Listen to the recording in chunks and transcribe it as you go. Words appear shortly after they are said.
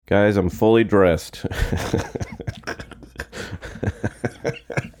Guys, I'm fully dressed.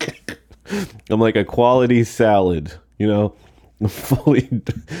 I'm like a quality salad, you know? I'm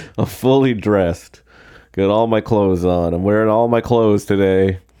fully dressed. Got all my clothes on. I'm wearing all my clothes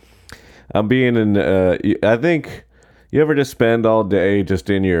today. I'm being in, I think, you ever just spend all day just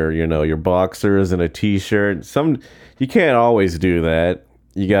in your boxers and a t-shirt? You can't always do that.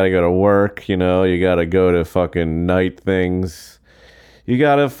 You gotta go to work, you gotta go to fucking night things. You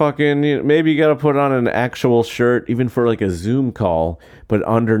gotta maybe you gotta put on an actual shirt, even for like a Zoom call, but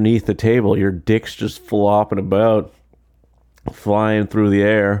underneath the table, your dick's just flopping about, flying through the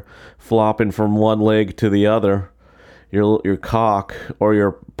air, flopping from one leg to the other. Your cock or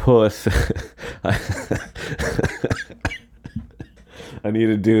your puss. I need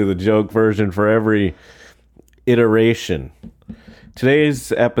to do the joke version for every iteration.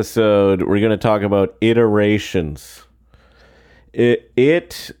 Today's episode, we're going to talk about iterations.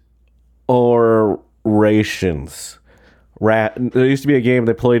 It or rations. There used to be a game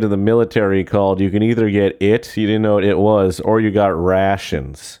they played in the military called, you can either get it, you didn't know what it was, or you got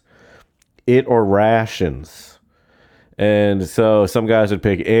rations. It or rations. And so some guys would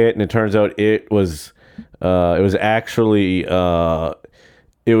pick it, and it turns out it was actually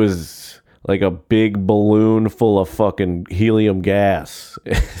it was like a big balloon full of fucking helium gas.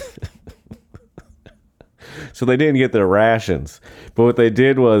 So they didn't get their rations. But what they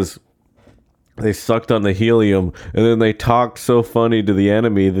did was they sucked on the helium, and then they talked so funny to the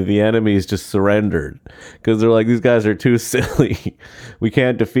enemy that the enemies just surrendered. Because they're like, these guys are too silly. We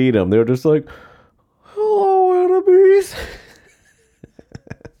can't defeat them. They were just like, hello, enemies.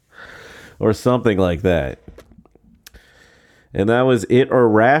 Or something like that. And that was It or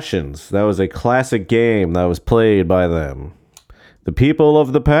Rations. That was a classic game that was played by them. The people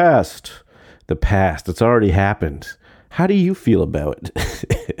of the past. The past. It's already happened. How do you feel about it?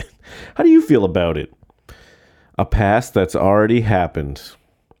 How do you feel about it? A past that's already happened.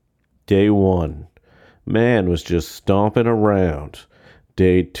 Day 1. Man was just stomping around.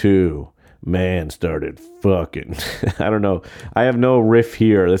 Day 2. Man started fucking. I don't know. I have no riff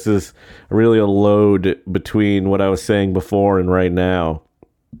here. This is really a load between what I was saying before and right now.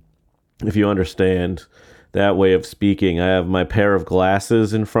 If you understand that way of speaking, I have my pair of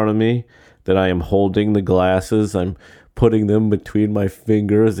glasses in front of me that I am holding the glasses. I'm putting them between my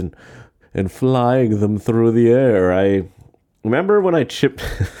fingers and flying them through the air. I remember when I chipped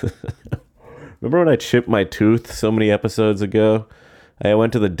my tooth so many episodes ago. I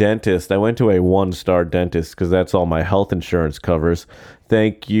went to the dentist. I went to a 1-star dentist because that's all my health insurance covers.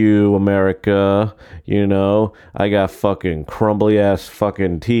 Thank you, America. I got fucking crumbly ass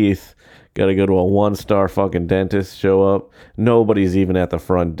fucking teeth. Got to go to a 1-star fucking dentist, show up. Nobody's even at the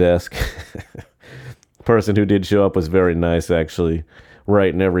front desk. Person who did show up was very nice, actually,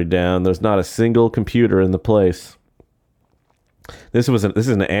 writing every down. There's not a single computer in the place. This is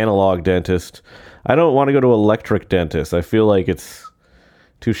an analog dentist. I don't want to go to electric dentist. I feel like it's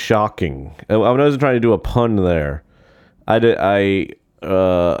too shocking. I wasn't trying to do a pun there. I don't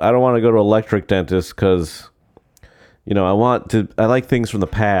want to go to electric dentist because, I like things from the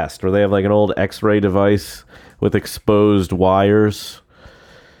past where they have like an old X-ray device with exposed wires,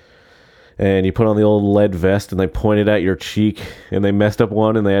 and you put on the old lead vest and they point it at your cheek, and they messed up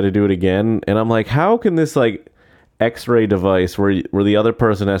one and they had to do it again. And I'm like, how can this like X-ray device where the other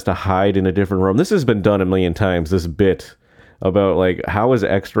person has to hide in a different room? This has been done a million times, this bit about like, how is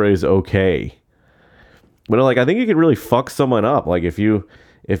X-rays okay? But like, I think you could really fuck someone up. Like if you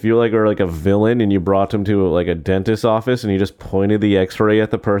like are like a villain and you brought them to like a dentist's office and you just pointed the X-ray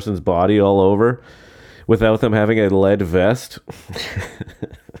at the person's body all over without them having a lead vest.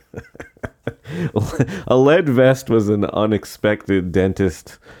 A lead vest was an unexpected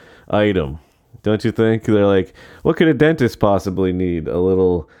dentist item, don't you think? They're like, what could a dentist possibly need? A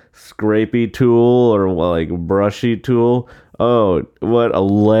little scrapey tool or like brushy tool? Oh, what, a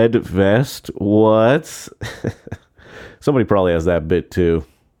lead vest? What? Somebody probably has that bit too.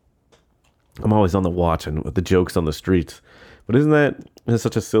 I'm always on the watch and with the jokes on the streets. But isn't that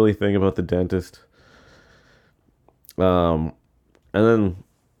such a silly thing about the dentist? And then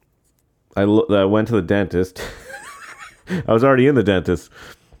I went to the dentist. I was already in the dentist.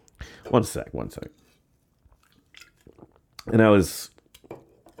 One sec. And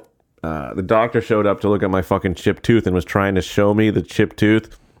the doctor showed up to look at my fucking chipped tooth and was trying to show me the chipped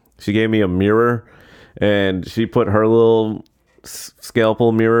tooth. She gave me a mirror and she put her little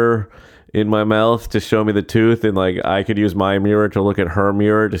scalpel mirror in my mouth to show me the tooth, and like I could use my mirror to look at her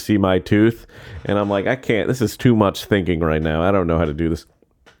mirror to see my tooth. And I'm like, I can't, this is too much thinking right now. I don't know how to do this.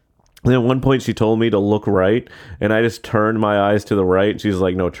 And at one point, she told me to look right, and I just turned my eyes to the right. She's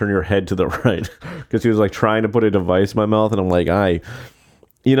like, "No, turn your head to the right," because she was like trying to put a device in my mouth, and I'm like,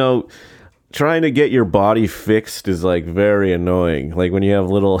 you know, trying to get your body fixed is like very annoying. Like when you have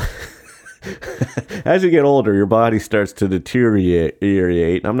little, as you get older, your body starts to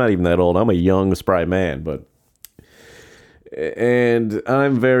deteriorate. I'm not even that old. I'm a young, spry man, and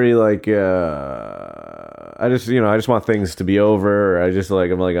I'm very like I just want things to be over.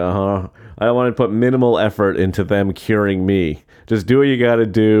 I'm like I want to put minimal effort into them curing me. Just do what you got to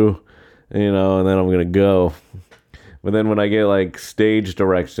do, and then I'm gonna go. But then when I get like stage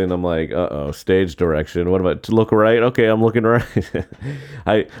direction, I'm like, stage direction. What about to look right? Okay, I'm looking right.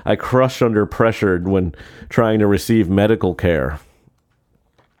 I crush under pressure when trying to receive medical care.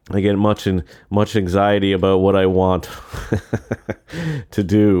 I get much anxiety about what I want to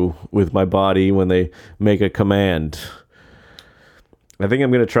do with my body when they make a command. I think I'm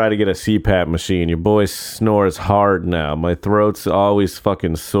going to try to get a CPAP machine. Your boy snores hard now. My throat's always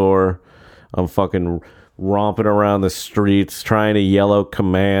fucking sore. I'm fucking romping around the streets trying to yell out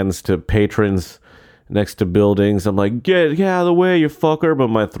commands to patrons next to buildings. I'm like, get out of the way, you fucker. But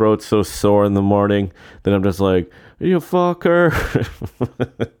my throat's so sore in the morning that I'm just like, you fucker.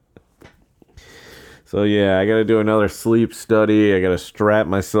 So yeah, I got to do another sleep study. I got to strap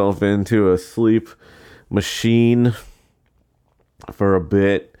myself into a sleep machine for a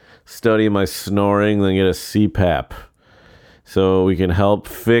bit, study my snoring, then get a CPAP so we can help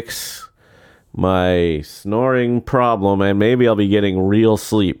fix my snoring problem, and maybe I'll be getting real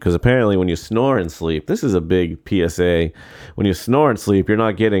sleep, because apparently when you snore and sleep, this is a big PSA, when you snore and sleep, you're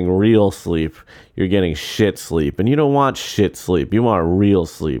not getting real sleep, you're getting shit sleep, and you don't want shit sleep, you want real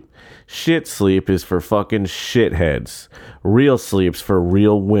sleep. Shit sleep is for fucking shitheads. Real sleep's for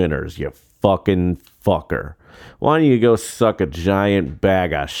real winners, you fucking fucker. Why don't you go suck a giant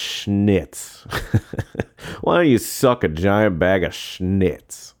bag of schnitz? Why don't you suck a giant bag of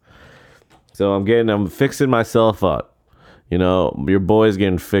schnitz? So I'm fixing myself up. Your boy's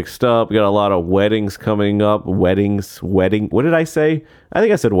getting fixed up. We got a lot of weddings coming up. What did I say? I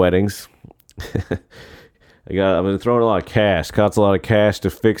think I said weddings. I've been throwing a lot of cash. Costs a lot of cash to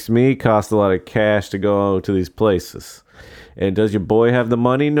fix me. Costs a lot of cash to go to these places. And does your boy have the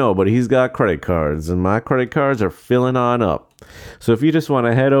money? No, but he's got credit cards, and my credit cards are filling on up. So if you just want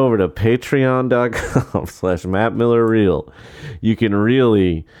to head over to patreon.com/MattMillerReal, you can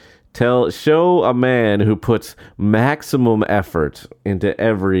really show a man who puts maximum effort into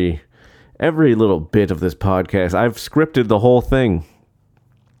every little bit of this podcast. I've scripted the whole thing.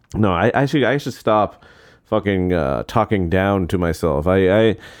 No, I should stop fucking talking down to myself.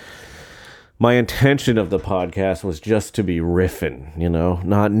 My intention of the podcast was just to be riffing,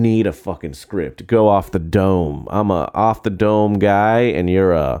 not need a fucking script. Go off the dome. I'm a off the dome guy, and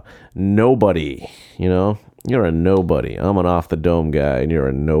you're a nobody, You're a nobody. I'm an off the dome guy, and you're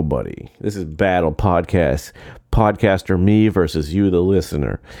a nobody. This is Battle Podcast. Podcaster me versus you, the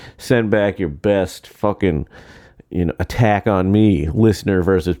listener. Send back your best fucking, attack on me, listener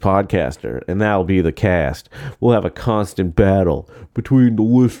versus podcaster, and that'll be the cast. We'll have a constant battle between the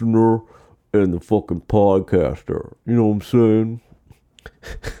listener and the fucking podcaster. You know what I'm saying?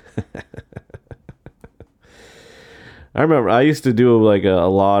 I remember I used to do like a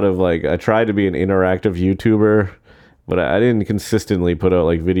lot of I tried to be an interactive YouTuber, but I didn't consistently put out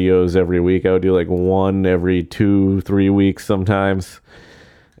like videos every week. I would do like one every 2-3 weeks sometimes.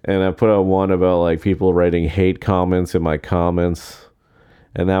 And I put out one about like people writing hate comments in my comments,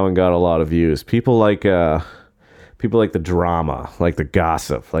 and that one got a lot of views. People like the drama, like the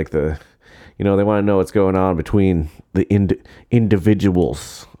gossip, like they want to know what's going on between the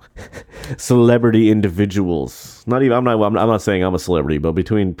individuals. Celebrity individuals. I'm not saying I'm a celebrity, but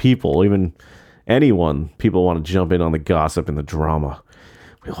between people, even anyone, people want to jump in on the gossip and the drama.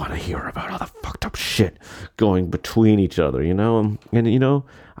 We want to hear about all the fucked up shit going between each other, and I'm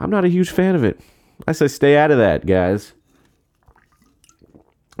not a huge fan of it. I say stay out of that, guys.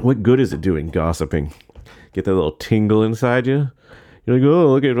 What good is it doing gossiping? Get that little tingle inside you? You're like, oh,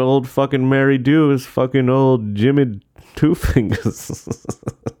 look at old fucking Mary Dew's fucking old Jimmy Two Fingers.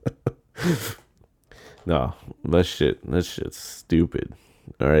 No, that shit's stupid.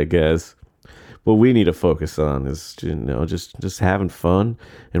 All right, guys. What we need to focus on is, just having fun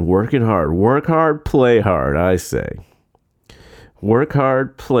and working hard. Work hard, play hard, I say. Work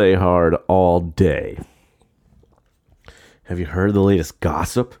hard, play hard all day. Have you heard the latest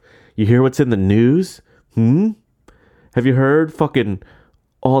gossip? You hear what's in the news? Have you heard fucking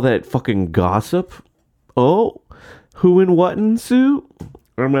all that fucking gossip? Oh, who and what ensued?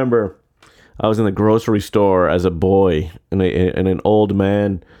 I remember I was in the grocery store as a boy, and an old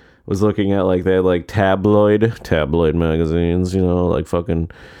man was looking at like they had like tabloid magazines, you know, like fucking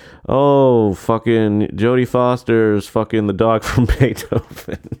oh fucking Jodie Foster's fucking the dog from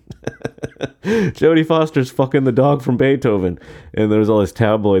Beethoven. Jodie Foster's fucking the dog from Beethoven, and there's all this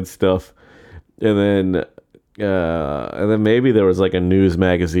tabloid stuff, and then maybe there was like a news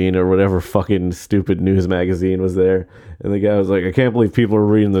magazine or whatever fucking stupid news magazine was there, and the guy was like, I can't believe people are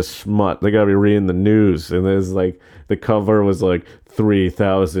reading this smut. They gotta be reading the news, and there's like the cover was like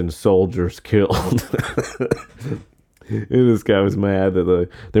 3,000 soldiers killed. And this guy was mad that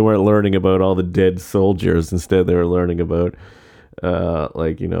they weren't learning about all the dead soldiers. Instead, they were learning about,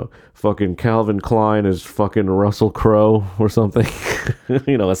 like, you know, fucking Calvin Klein is fucking Russell Crowe or something.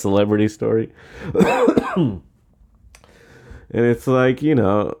 You know, a celebrity story. And it's like, you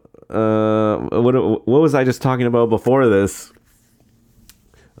know, what was I just talking about before this?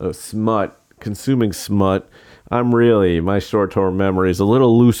 Smut. Consuming smut. My short-term memory is a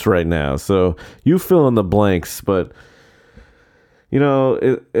little loose right now. So you fill in the blanks, but... You know,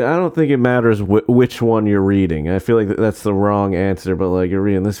 I don't think it matters which one you're reading. I feel like that's the wrong answer, but like you're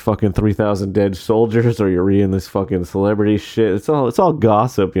reading this fucking 3,000 dead soldiers or you're reading this fucking celebrity shit. It's all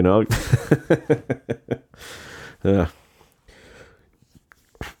gossip, you know. Yeah.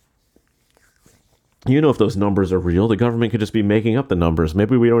 You know, if those numbers are real, the government could just be making up the numbers.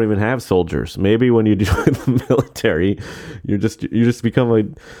 Maybe we don't even have soldiers. Maybe when you join the military, you just become a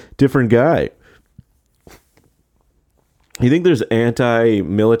different guy. You think there's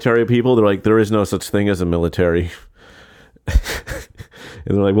anti-military people? They're like, there is no such thing as a military. And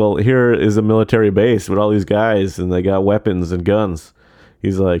they're like, well, here is a military base with all these guys, and they got weapons and guns.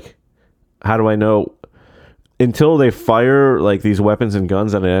 He's like, how do I know? Until they fire like these weapons and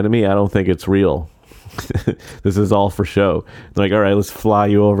guns at an enemy, I don't think it's real. This is all for show. They're like, all right, let's fly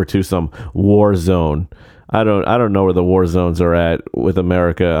you over to some war zone. I don't know where the war zones are at with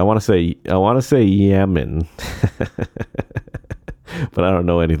America. I want to say Yemen. But I don't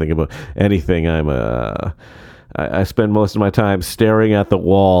know anything about anything. I spend most of my time staring at the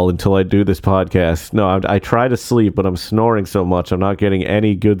wall until I do this podcast. No, I try to sleep, but I'm snoring so much I'm not getting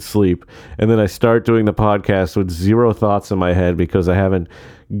any good sleep. And then I start doing the podcast with zero thoughts in my head because I haven't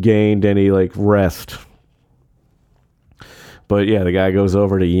gained any like rest. But yeah, the guy goes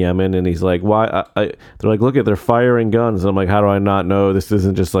over to Yemen and he's like, why? They're like, look they're firing guns. And I'm like, how do I not know this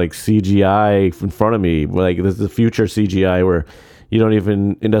isn't just like CGI in front of me? Like, this is the future CGI where it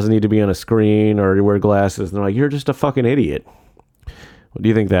doesn't need to be on a screen or you wear glasses. And they're like, you're just a fucking idiot. Do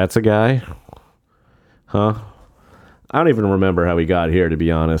you think that's a guy? Huh? I don't even remember how we got here, to be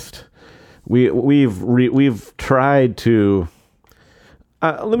honest. We've tried to...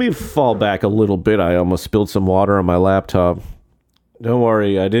 let me fall back a little bit. I almost spilled some water on my laptop. Don't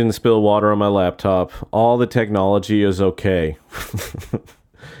worry, I didn't spill water on my laptop. All the technology is okay.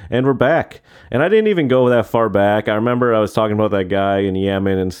 And we're back. And I didn't even go that far back. I remember I was talking about that guy in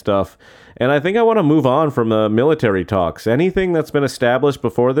Yemen and stuff. And I think I want to move on from the military talks. Anything that's been established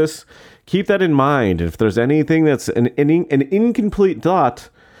before this, keep that in mind. If there's anything that's an incomplete thought,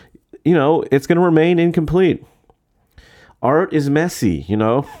 you know, it's going to remain incomplete. Art is messy, you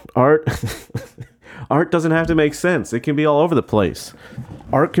know? Art doesn't have to make sense. It can be all over the place.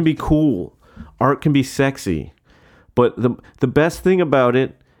 Art can be cool. Art can be sexy. But the best thing about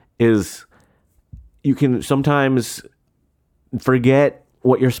it is you can sometimes forget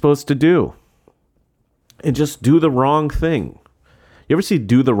what you're supposed to do and just do the wrong thing. You ever see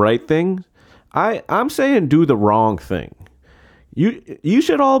Do the Right Thing? I'm saying do the wrong thing. You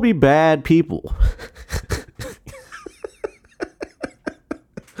should all be bad people.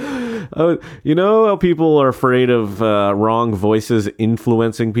 You know how people are afraid of wrong voices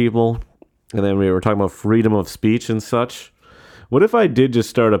influencing people? And then we were talking about freedom of speech and such. What if I did just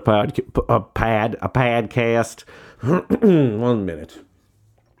start a podcast? 1 minute.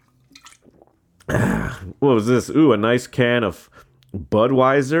 What was this? Ooh, a nice can of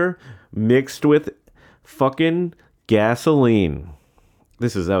Budweiser mixed with fucking gasoline.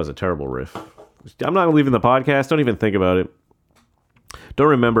 That was a terrible riff. I'm not leaving the podcast. Don't even think about it. Don't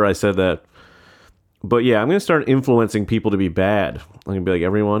remember I said that. But yeah, I'm going to start influencing people to be bad. I'm going to be like,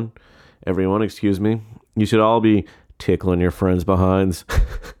 everyone, excuse me. You should all be tickling your friends' behinds.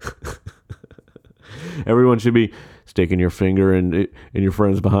 Everyone should be sticking your finger in your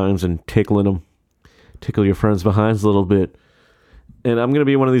friends' behinds and tickling them. Tickle your friends' behinds a little bit. And I'm going to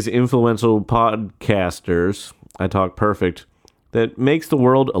be one of these influential podcasters, I talk perfect, that makes the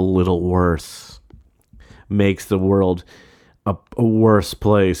world a little worse. Makes the world a worse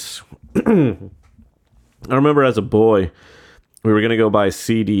place. I remember as a boy, we were going to go buy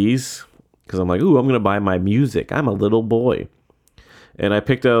CDs because I'm like, ooh, I'm going to buy my music. I'm a little boy. and I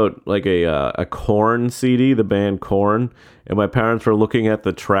picked out like a Korn CD, the band Korn, and my parents were looking at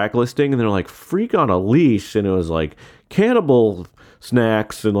the track listing, and they're like, "Freak on a Leash," and it was like Cannibal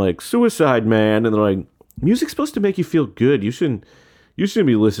Snacks and like Suicide Man, and they're like, "Music's supposed to make you feel good. You shouldn't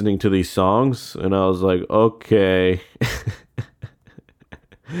be listening to these songs." And I was like, "Okay."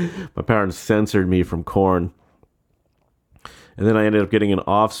 My parents censored me from Korn, and then I ended up getting an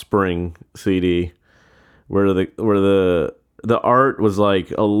Offspring CD where the art was like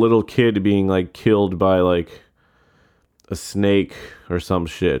a little kid being like killed by like a snake or some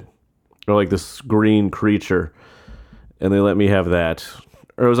shit, or like this green creature, and they let me have that.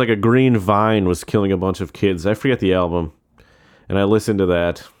 Or it was like a green vine was killing a bunch of kids. I forget the album, and I listened to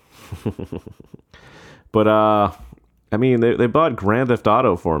that. But I mean, they bought Grand Theft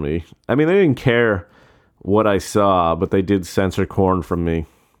Auto for me. I mean, they didn't care what I saw, but they did censor Korn from me.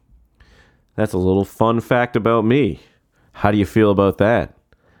 That's a little fun fact about me. How do you feel about that?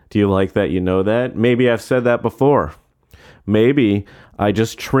 Do you like that you know that? Maybe I've said that before. Maybe I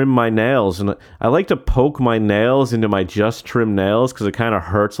just trim my nails, and I like to poke my nails into my just trim nails because it kind of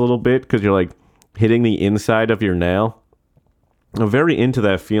hurts a little bit because you're like hitting the inside of your nail. I'm very into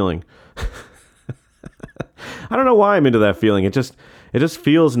that feeling. I don't know why I'm into that feeling. It just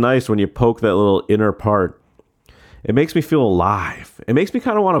feels nice when you poke that little inner part. It makes me feel alive. It makes me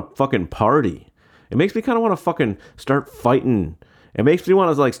kind of want to fucking party. It makes me kind of want to fucking start fighting. It makes me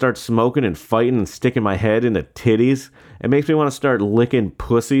want to like start smoking and fighting and sticking my head into titties. It makes me want to start licking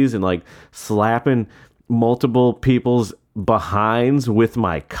pussies and like slapping multiple people's behinds with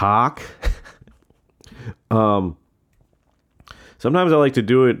my cock. Sometimes I like to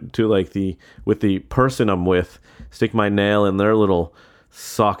do it to like with the person I'm with, stick my nail in their little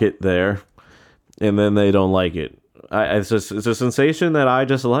socket there, and then they don't like it. It's a sensation that I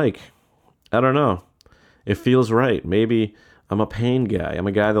just like. I don't know. It feels right. Maybe I'm a pain guy. I'm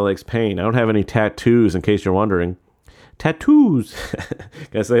a guy that likes pain. I don't have any tattoos, in case you're wondering. Tattoos.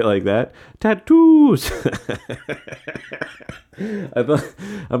 Can I say it like that? Tattoos.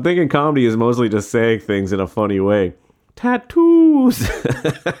 I'm thinking comedy is mostly just saying things in a funny way. Tattoos.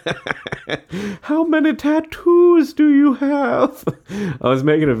 How many tattoos do you have? I was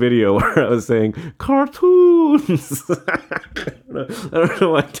making a video where I was saying cartoons. I don't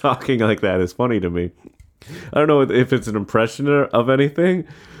know why talking like that is funny to me. I don't know if it's an impression of anything,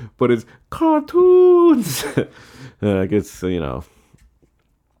 but it's cartoons. It's, you know.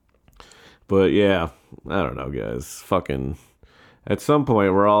 But yeah, I don't know, guys. Fucking... At some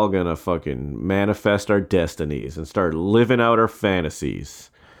point, we're all gonna fucking manifest our destinies and start living out our fantasies.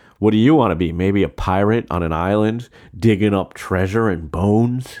 What do you want to be? Maybe a pirate on an island, digging up treasure and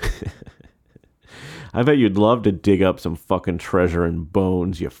bones? I bet you'd love to dig up some fucking treasure and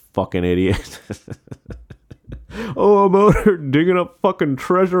bones, you fucking idiot. Oh, I'm out here digging up fucking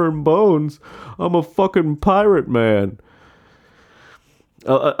treasure and bones. I'm a fucking pirate, man.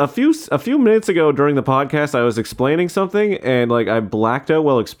 A few minutes ago during the podcast, I was explaining something, and like I blacked out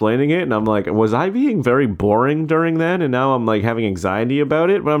while explaining it, and I'm like, was I being very boring during then? And now I'm like having anxiety about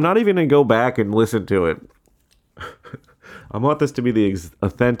it, but I'm not even gonna go back and listen to it. I want this to be the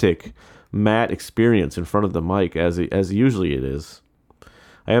authentic Matt experience in front of the mic, as usually it is.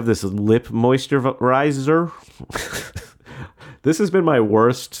 I have this lip moisturizer. This has been my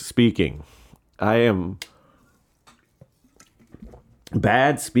worst speaking. I am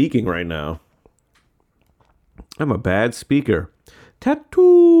bad speaking right now. I'm a bad speaker.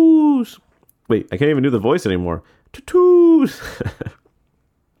 Tattoos. Wait, I can't even do the voice anymore. Tattoos.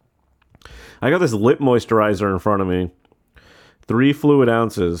 I got this lip moisturizer in front of me. 3 fluid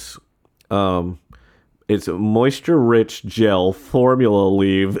ounces. It's moisture-rich gel, formula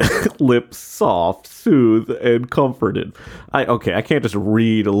leave, lips soft, soothe, and comforted. I can't just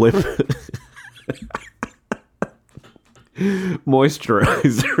read a lip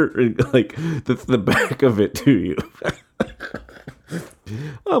moisturizer like the back of it to you.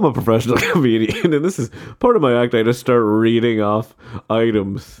 I'm a professional comedian, and this is part of my act. I just start reading off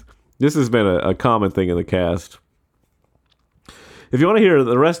items. This has been a common thing in the cast. If you want to hear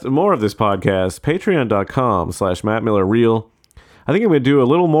more of this podcast, patreon.com/MattMillerReal. I think I'm going to do a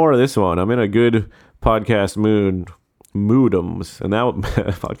little more of this one. I'm in a good podcast moodums, and that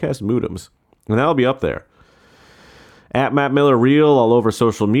podcast moodums, and that'll be up there. At Matt Miller Real all over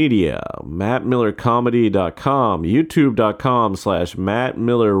social media, mattmillercomedy.com, youtube.com/Matt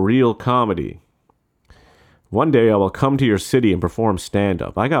Miller Real Comedy. One day I will come to your city and perform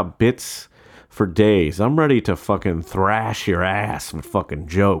stand-up. I got bits for days. I'm ready to fucking thrash your ass with fucking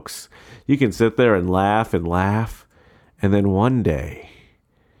jokes. You can sit there and laugh, and then one day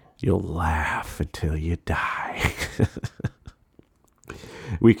you'll laugh until you die.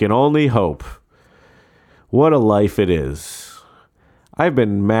 We can only hope. What a life it is. I've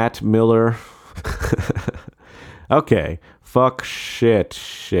been Matt Miller. Okay. Fuck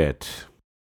shit.